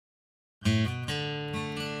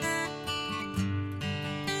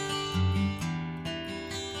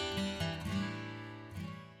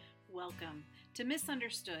to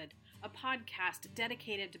Misunderstood, a podcast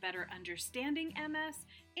dedicated to better understanding MS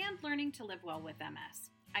and learning to live well with MS.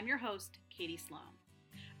 I'm your host, Katie Sloan.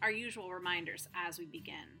 Our usual reminders as we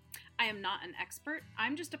begin. I am not an expert.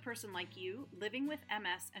 I'm just a person like you living with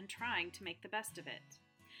MS and trying to make the best of it.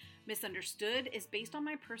 Misunderstood is based on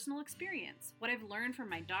my personal experience, what I've learned from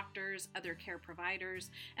my doctors, other care providers,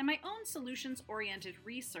 and my own solutions-oriented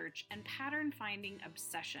research and pattern-finding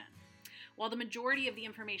obsession. While the majority of the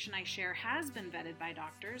information I share has been vetted by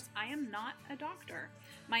doctors, I am not a doctor.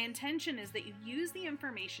 My intention is that you use the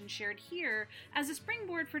information shared here as a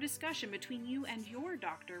springboard for discussion between you and your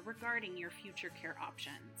doctor regarding your future care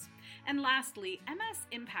options. And lastly, MS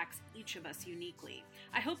impacts each of us uniquely.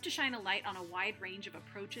 I hope to shine a light on a wide range of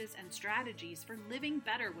approaches and strategies for living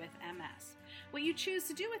better with MS. What you choose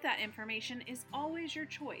to do with that information is always your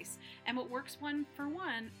choice, and what works one for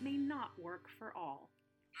one may not work for all.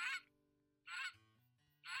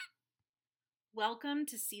 Welcome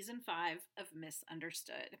to Season 5 of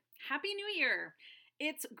Misunderstood. Happy New Year!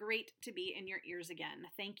 It's great to be in your ears again.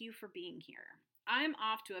 Thank you for being here. I'm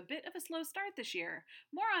off to a bit of a slow start this year.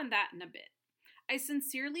 More on that in a bit. I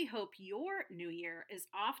sincerely hope your new year is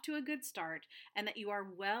off to a good start and that you are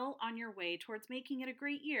well on your way towards making it a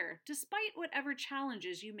great year, despite whatever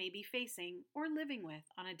challenges you may be facing or living with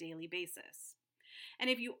on a daily basis. And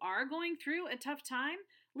if you are going through a tough time,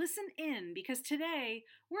 listen in, because today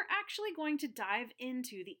we're actually going to dive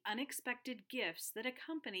into the unexpected gifts that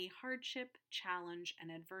accompany hardship, challenge, and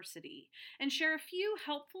adversity, and share a few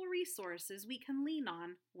helpful resources we can lean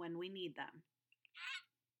on when we need them.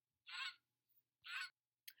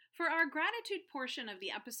 For our gratitude portion of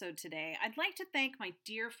the episode today, I'd like to thank my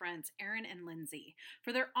dear friends Erin and Lindsay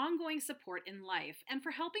for their ongoing support in life and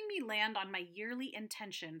for helping me land on my yearly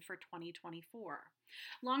intention for 2024.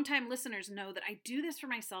 Longtime listeners know that I do this for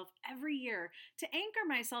myself every year to anchor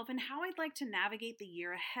myself in how I'd like to navigate the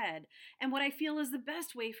year ahead and what I feel is the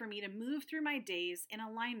best way for me to move through my days in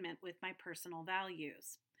alignment with my personal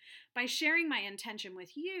values. By sharing my intention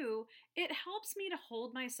with you, it helps me to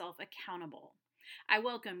hold myself accountable. I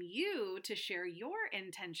welcome you to share your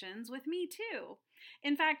intentions with me too.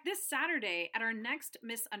 In fact, this Saturday at our next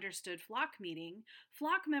Misunderstood Flock meeting,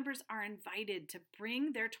 Flock members are invited to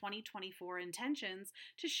bring their 2024 intentions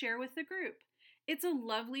to share with the group. It's a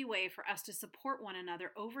lovely way for us to support one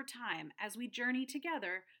another over time as we journey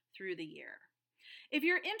together through the year. If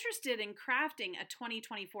you're interested in crafting a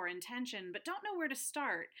 2024 intention but don't know where to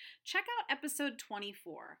start, check out episode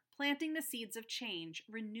 24, Planting the Seeds of Change,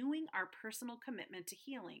 Renewing Our Personal Commitment to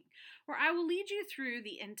Healing, where I will lead you through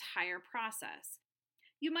the entire process.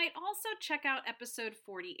 You might also check out episode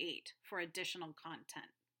 48 for additional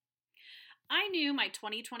content. I knew my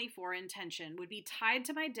 2024 intention would be tied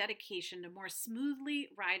to my dedication to more smoothly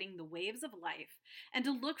riding the waves of life and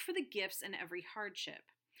to look for the gifts in every hardship.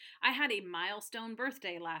 I had a milestone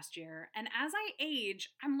birthday last year, and as I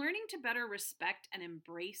age, I'm learning to better respect and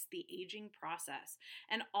embrace the aging process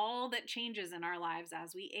and all that changes in our lives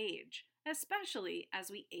as we age, especially as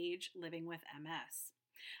we age living with MS.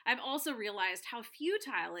 I've also realized how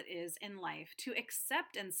futile it is in life to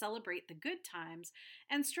accept and celebrate the good times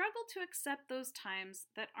and struggle to accept those times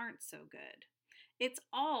that aren't so good. It's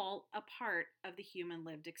all a part of the human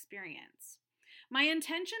lived experience. My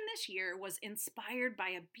intention this year was inspired by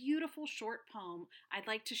a beautiful short poem I'd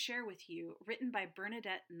like to share with you, written by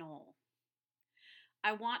Bernadette Knoll.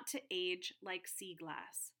 I want to age like sea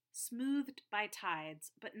glass, smoothed by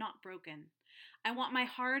tides, but not broken. I want my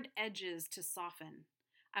hard edges to soften.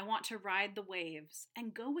 I want to ride the waves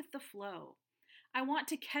and go with the flow. I want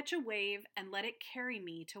to catch a wave and let it carry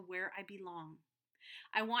me to where I belong.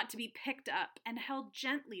 I want to be picked up and held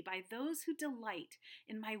gently by those who delight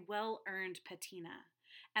in my well-earned patina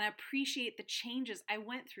and appreciate the changes I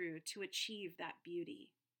went through to achieve that beauty.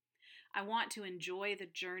 I want to enjoy the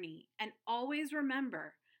journey and always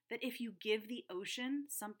remember that if you give the ocean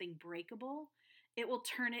something breakable, it will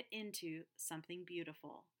turn it into something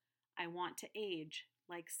beautiful. I want to age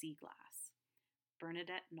like sea glass.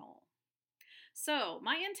 Bernadette Knoll. So,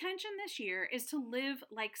 my intention this year is to live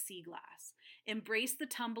like sea glass, embrace the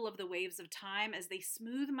tumble of the waves of time as they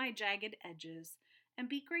smooth my jagged edges, and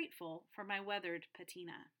be grateful for my weathered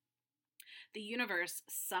patina. The universe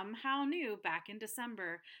somehow knew back in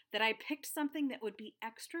December that I picked something that would be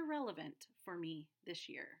extra relevant for me this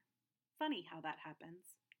year. Funny how that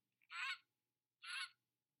happens.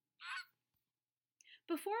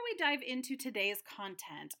 Before we dive into today's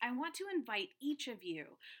content, I want to invite each of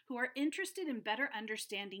you who are interested in better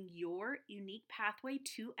understanding your unique pathway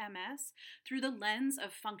to MS through the lens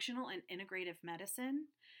of functional and integrative medicine,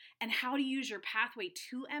 and how to use your pathway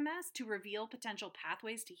to MS to reveal potential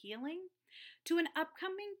pathways to healing, to an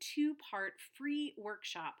upcoming 2-part free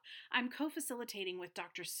workshop I'm co-facilitating with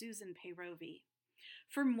Dr. Susan Peyrovi.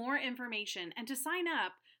 For more information and to sign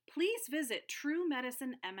up, please visit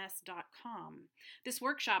truemedicinems.com. This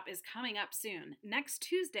workshop is coming up soon, next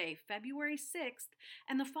Tuesday, February 6th,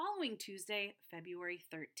 and the following Tuesday, February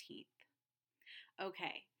 13th.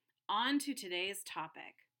 Okay, on to today's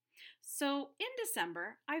topic. So, in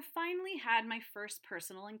December, I finally had my first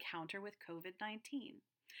personal encounter with COVID-19.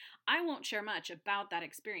 I won't share much about that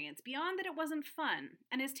experience beyond that it wasn't fun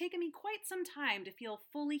and has taken me quite some time to feel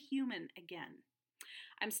fully human again.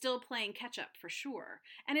 I'm still playing catch up for sure,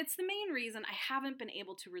 and it's the main reason I haven't been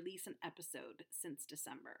able to release an episode since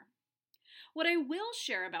December. What I will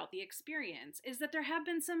share about the experience is that there have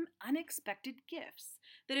been some unexpected gifts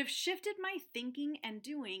that have shifted my thinking and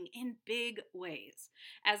doing in big ways,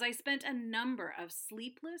 as I spent a number of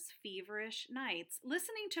sleepless, feverish nights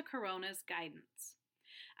listening to Corona's guidance.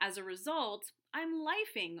 As a result, I'm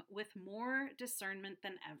lifing with more discernment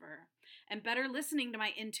than ever, and better listening to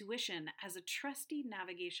my intuition as a trusty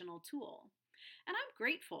navigational tool. And I'm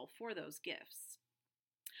grateful for those gifts.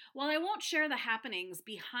 While I won't share the happenings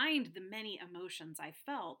behind the many emotions I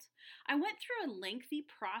felt, I went through a lengthy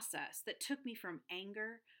process that took me from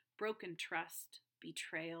anger, broken trust,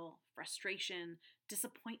 betrayal, frustration,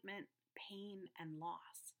 disappointment, pain, and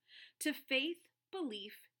loss, to faith,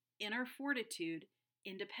 belief, inner fortitude,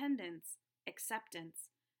 independence, acceptance,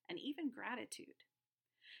 and even gratitude.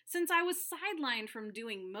 Since I was sidelined from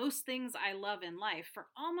doing most things I love in life for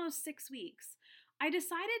almost 6 weeks, I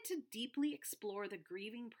decided to deeply explore the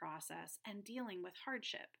grieving process and dealing with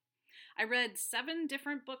hardship. I read 7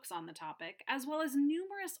 different books on the topic, as well as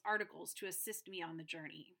numerous articles to assist me on the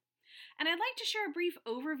journey. And I'd like to share a brief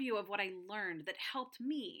overview of what I learned that helped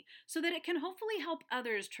me so that it can hopefully help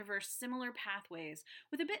others traverse similar pathways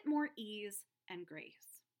with a bit more ease and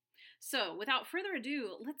grace. So, without further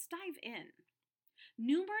ado, let's dive in.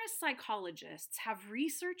 Numerous psychologists have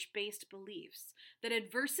research-based beliefs that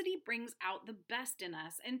adversity brings out the best in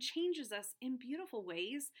us and changes us in beautiful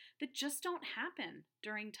ways that just don't happen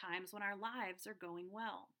during times when our lives are going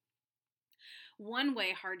well. One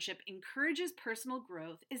way hardship encourages personal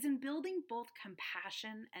growth is in building both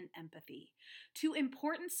compassion and empathy, 2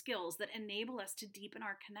 important skills that enable us to deepen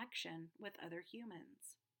our connection with other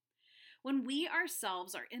humans. When we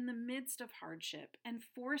ourselves are in the midst of hardship and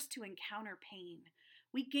forced to encounter pain,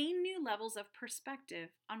 we gain new levels of perspective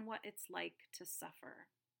on what it's like to suffer.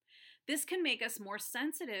 This can make us more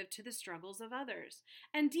sensitive to the struggles of others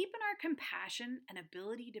and deepen our compassion and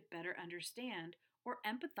ability to better understand or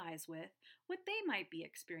empathize with what they might be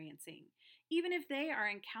experiencing, even if they are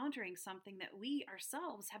encountering something that we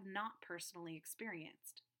ourselves have not personally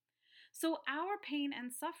experienced. So our pain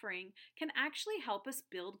and suffering can actually help us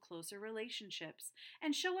build closer relationships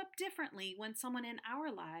and show up differently when someone in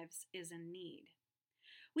our lives is in need.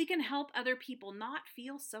 We can help other people not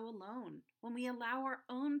feel so alone when we allow our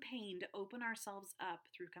own pain to open ourselves up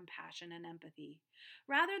through compassion and empathy,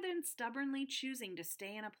 rather than stubbornly choosing to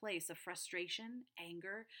stay in a place of frustration,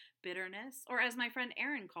 anger, bitterness, or as my friend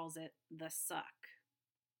Erin calls it, the suck.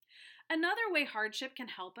 Another way hardship can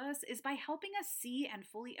help us is by helping us see and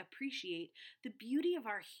fully appreciate the beauty of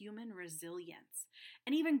our human resilience,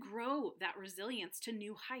 and even grow that resilience to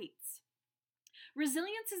new heights.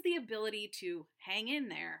 Resilience is the ability to hang in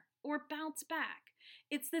there or bounce back.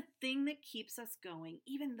 It's the thing that keeps us going,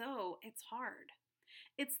 even though it's hard.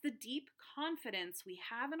 It's the deep confidence we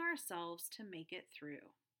have in ourselves to make it through.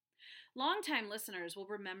 Longtime listeners will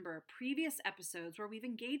remember previous episodes where we've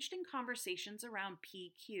engaged in conversations around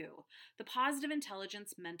PQ, the Positive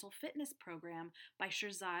Intelligence Mental Fitness Program by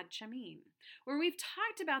Shirzad Chamine, where we've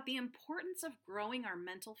talked about the importance of growing our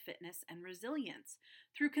mental fitness and resilience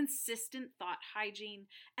through consistent thought hygiene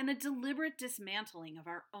and the deliberate dismantling of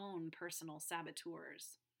our own personal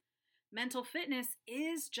saboteurs. Mental fitness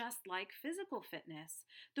is just like physical fitness.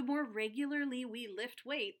 The more regularly we lift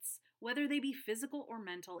weights, whether they be physical or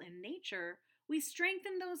mental in nature, we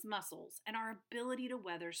strengthen those muscles and our ability to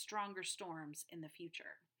weather stronger storms in the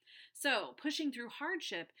future. So, pushing through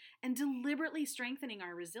hardship and deliberately strengthening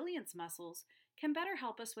our resilience muscles can better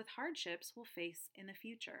help us with hardships we'll face in the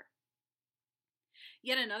future.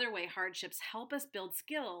 Yet another way hardships help us build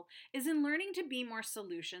skill is in learning to be more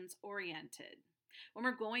solutions-oriented. When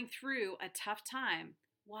we're going through a tough time,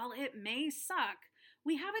 while it may suck,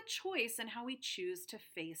 we have a choice in how we choose to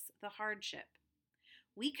face the hardship.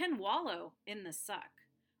 We can wallow in the suck,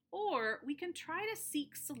 or we can try to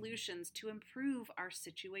seek solutions to improve our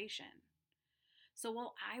situation. So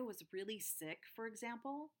while I was really sick, for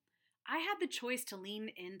example, I had the choice to lean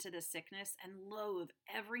into the sickness and loathe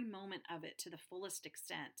every moment of it to the fullest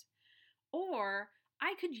extent, Or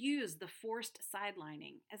I could use the forced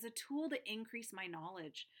sidelining as a tool to increase my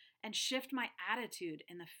knowledge and shift my attitude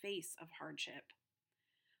in the face of hardship.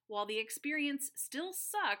 While the experience still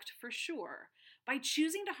sucked for sure, by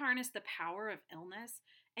choosing to harness the power of illness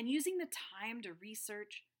and using the time to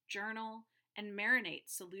research, journal, and marinate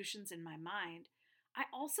solutions in my mind, I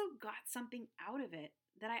also got something out of it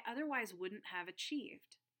that I otherwise wouldn't have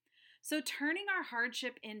achieved. So, turning our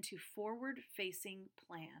hardship into forward facing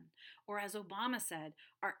plan, or as Obama said,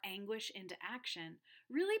 our anguish into action,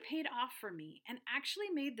 really paid off for me and actually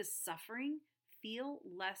made the suffering feel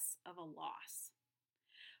less of a loss.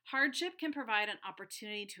 Hardship can provide an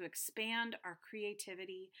opportunity to expand our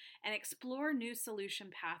creativity and explore new solution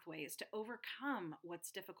pathways to overcome what's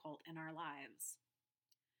difficult in our lives.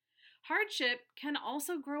 Hardship can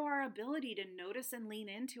also grow our ability to notice and lean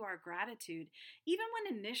into our gratitude, even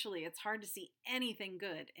when initially it's hard to see anything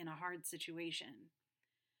good in a hard situation.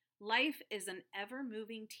 Life is an ever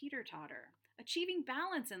moving teeter totter. Achieving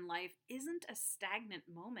balance in life isn't a stagnant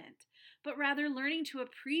moment, but rather learning to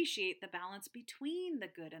appreciate the balance between the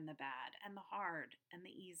good and the bad, and the hard and the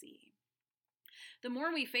easy. The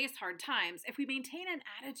more we face hard times, if we maintain an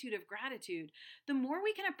attitude of gratitude, the more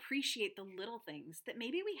we can appreciate the little things that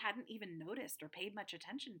maybe we hadn't even noticed or paid much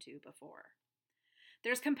attention to before.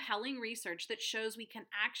 There's compelling research that shows we can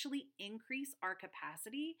actually increase our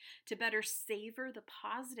capacity to better savor the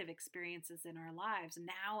positive experiences in our lives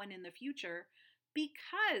now and in the future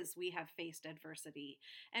because we have faced adversity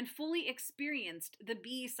and fully experienced the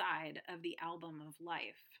B side of the album of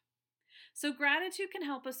life. So, gratitude can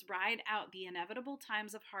help us ride out the inevitable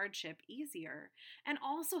times of hardship easier and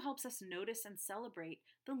also helps us notice and celebrate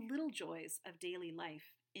the little joys of daily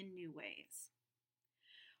life in new ways.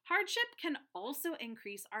 Hardship can also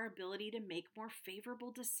increase our ability to make more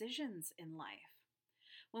favorable decisions in life.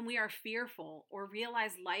 When we are fearful or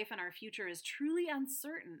realize life and our future is truly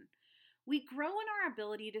uncertain, we grow in our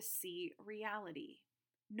ability to see reality.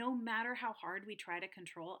 No matter how hard we try to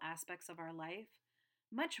control aspects of our life,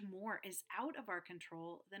 much more is out of our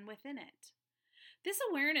control than within it. This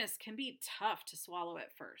awareness can be tough to swallow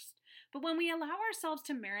at first, but when we allow ourselves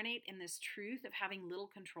to marinate in this truth of having little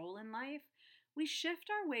control in life, we shift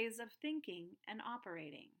our ways of thinking and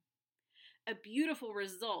operating. A beautiful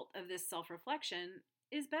result of this self-reflection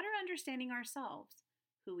is better understanding ourselves,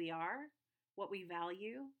 who we are, what we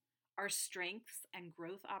value, our strengths and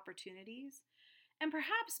growth opportunities, and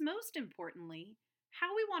perhaps most importantly,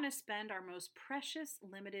 how we want to spend our most precious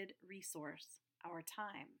limited resource, our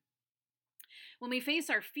time. When we face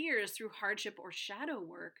our fears through hardship or shadow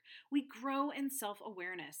work, we grow in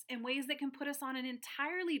self-awareness in ways that can put us on an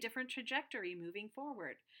entirely different trajectory moving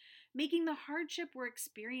forward, making the hardship we're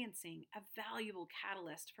experiencing a valuable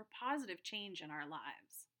catalyst for positive change in our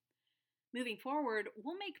lives. Moving forward,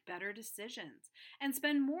 we'll make better decisions and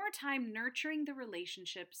spend more time nurturing the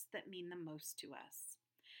relationships that mean the most to us.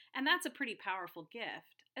 And that's a pretty powerful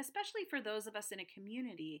gift, especially for those of us in a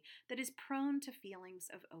community that is prone to feelings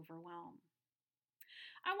of overwhelm.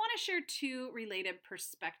 I want to share two related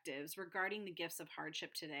perspectives regarding the gifts of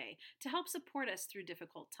hardship today to help support us through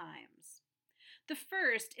difficult times. The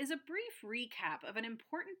first is a brief recap of an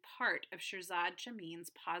important part of Shirzad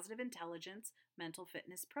Chameen's Positive Intelligence Mental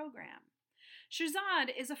Fitness Program.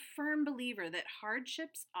 Shirzad is a firm believer that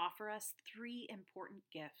hardships offer us three important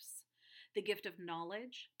gifts: the gift of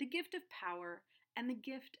knowledge, the gift of power, and the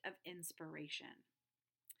gift of inspiration.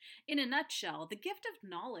 In a nutshell, the gift of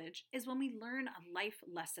knowledge is when we learn a life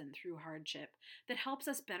lesson through hardship that helps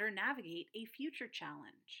us better navigate a future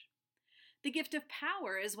challenge. The gift of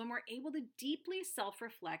power is when we're able to deeply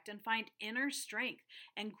self-reflect and find inner strength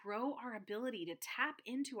and grow our ability to tap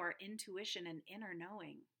into our intuition and inner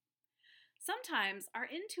knowing. Sometimes our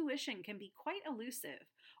intuition can be quite elusive,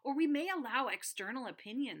 or we may allow external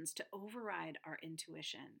opinions to override our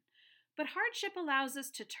intuition. But hardship allows us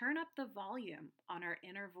to turn up the volume on our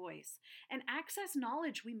inner voice and access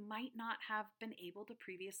knowledge we might not have been able to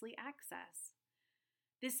previously access.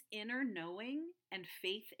 This inner knowing and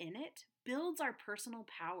faith in it builds our personal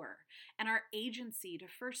power and our agency to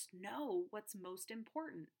first know what's most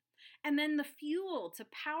important, and then the fuel to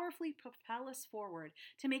powerfully propel us forward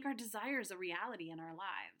to make our desires a reality in our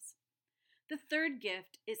lives. The third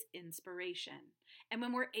gift is inspiration. And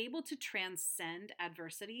when we're able to transcend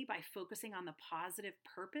adversity by focusing on the positive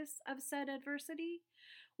purpose of said adversity,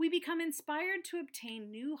 we become inspired to obtain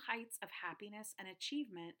new heights of happiness and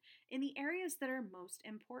achievement in the areas that are most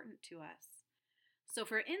important to us. So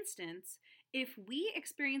for instance, If we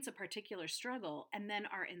experience a particular struggle and then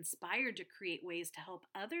are inspired to create ways to help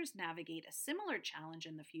others navigate a similar challenge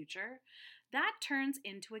in the future, that turns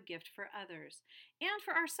into a gift for others and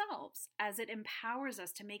for ourselves as it empowers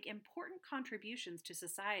us to make important contributions to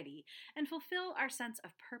society and fulfill our sense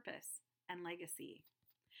of purpose and legacy.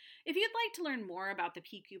 If you'd like to learn more about the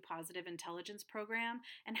PQ Positive Intelligence Program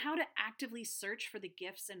and how to actively search for the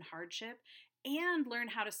gifts in hardship, and learn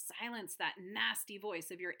how to silence that nasty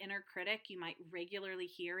voice of your inner critic you might regularly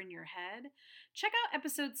hear in your head, check out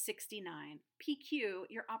episode 69, PQ,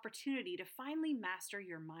 Your Opportunity to Finally Master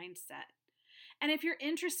Your Mindset. And if you're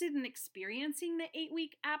interested in experiencing the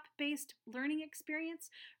 8-week app-based learning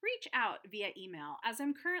experience, reach out via email as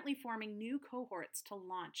I'm currently forming new cohorts to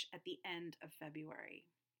launch at the end of February.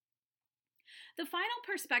 The final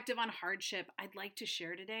perspective on hardship I'd like to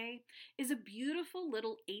share today is a beautiful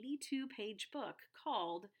little 82-page book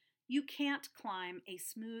called You Can't Climb a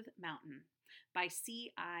Smooth Mountain by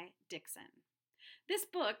C.I. Dixon. This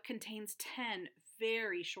book contains 10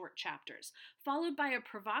 very short chapters, followed by a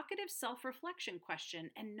provocative self-reflection question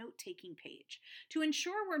and note-taking page to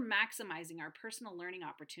ensure we're maximizing our personal learning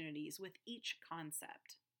opportunities with each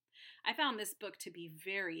concept. I found this book to be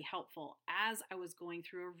very helpful as I was going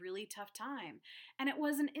through a really tough time, and it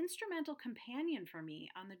was an instrumental companion for me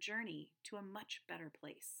on the journey to a much better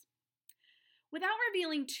place. Without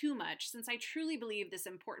revealing too much, since I truly believe this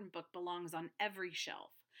important book belongs on every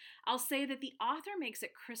shelf, I'll say that the author makes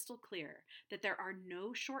it crystal clear that there are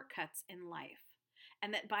no shortcuts in life,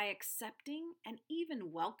 and that by accepting and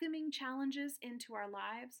even welcoming challenges into our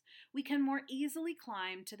lives, we can more easily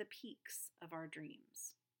climb to the peaks of our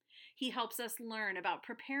dreams. He helps us learn about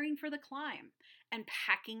preparing for the climb and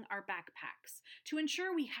packing our backpacks to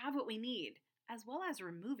ensure we have what we need, as well as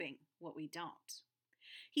removing what we don't.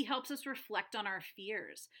 He helps us reflect on our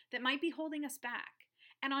fears that might be holding us back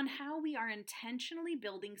and on how we are intentionally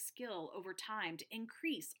building skill over time to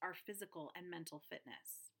increase our physical and mental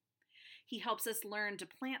fitness. He helps us learn to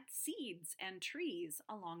plant seeds and trees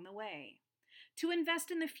along the way, to invest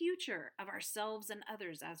in the future of ourselves and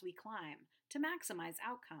others as we climb, to maximize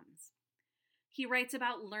outcomes. He writes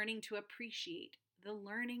about learning to appreciate the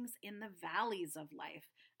learnings in the valleys of life,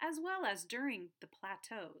 as well as during the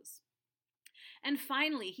plateaus. And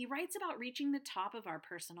finally, he writes about reaching the top of our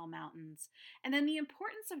personal mountains, and then the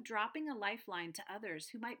importance of dropping a lifeline to others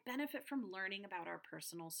who might benefit from learning about our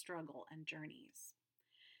personal struggle and journeys.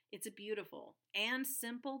 It's a beautiful and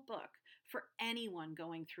simple book for anyone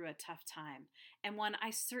going through a tough time, and one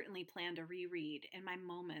I certainly plan to reread in my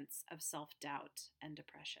moments of self-doubt and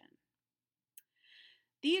depression.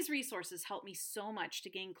 These resources helped me so much to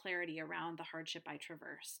gain clarity around the hardship I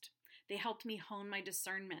traversed. They helped me hone my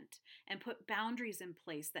discernment and put boundaries in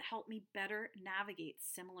place that helped me better navigate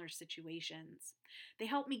similar situations. They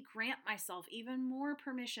helped me grant myself even more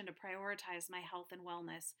permission to prioritize my health and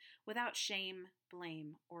wellness without shame,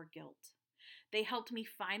 blame, or guilt. They helped me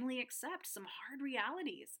finally accept some hard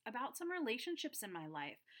realities about some relationships in my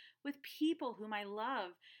life with people whom I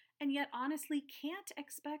love and yet honestly can't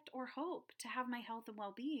expect or hope to have my health and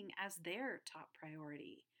well-being as their top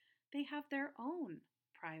priority. They have their own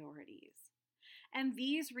priorities. And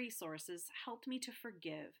these resources helped me to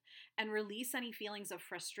forgive and release any feelings of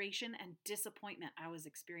frustration and disappointment I was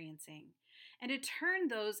experiencing, and to turn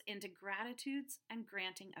those into gratitudes and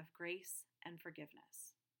granting of grace and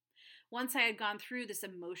forgiveness. Once I had gone through this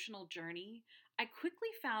emotional journey, I quickly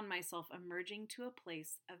found myself emerging to a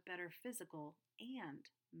place of better physical and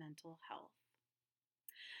mental health.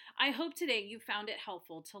 I hope today you found it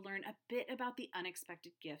helpful to learn a bit about the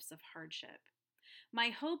unexpected gifts of hardship. My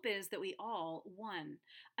hope is that we all, one,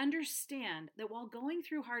 understand that while going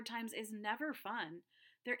through hard times is never fun,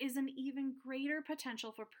 there is an even greater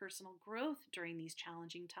potential for personal growth during these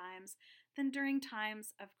challenging times than during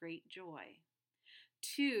times of great joy.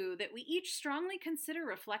 Two, that we each strongly consider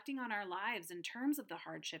reflecting on our lives in terms of the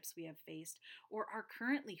hardships we have faced or are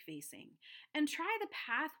currently facing, and try the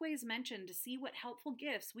pathways mentioned to see what helpful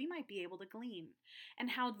gifts we might be able to glean, and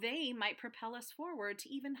how they might propel us forward to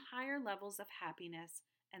even higher levels of happiness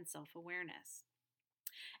and self-awareness.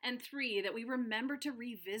 And three, that we remember to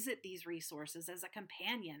revisit these resources as a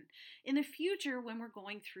companion in the future when we're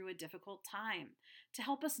going through a difficult time, to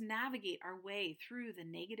help us navigate our way through the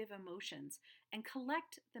negative emotions and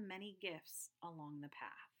collect the many gifts along the path.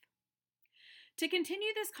 To continue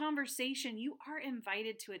this conversation, you are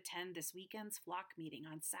invited to attend this weekend's flock meeting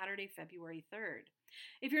on Saturday, February 3rd.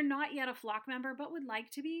 If you're not yet a flock member but would like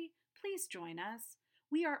to be, please join us.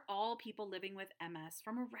 We are all people living with MS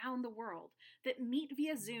from around the world that meet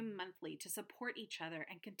via Zoom monthly to support each other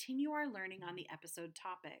and continue our learning on the episode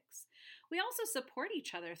topics. We also support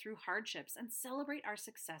each other through hardships and celebrate our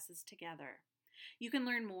successes together. You can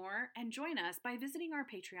learn more and join us by visiting our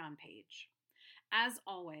Patreon page. As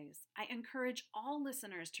always, I encourage all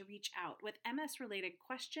listeners to reach out with MS related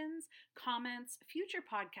questions, comments, future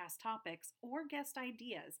podcast topics, or guest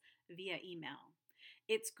ideas via email.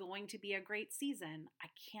 It's going to be a great season. I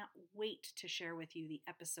can't wait to share with you the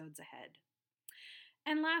episodes ahead.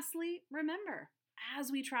 And lastly, remember,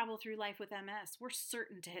 as we travel through life with MS, we're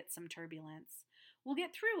certain to hit some turbulence. We'll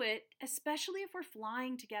get through it, especially if we're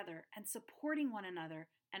flying together and supporting one another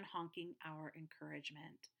and honking our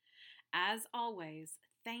encouragement. As always,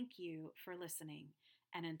 thank you for listening.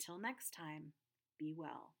 And until next time, be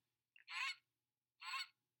well.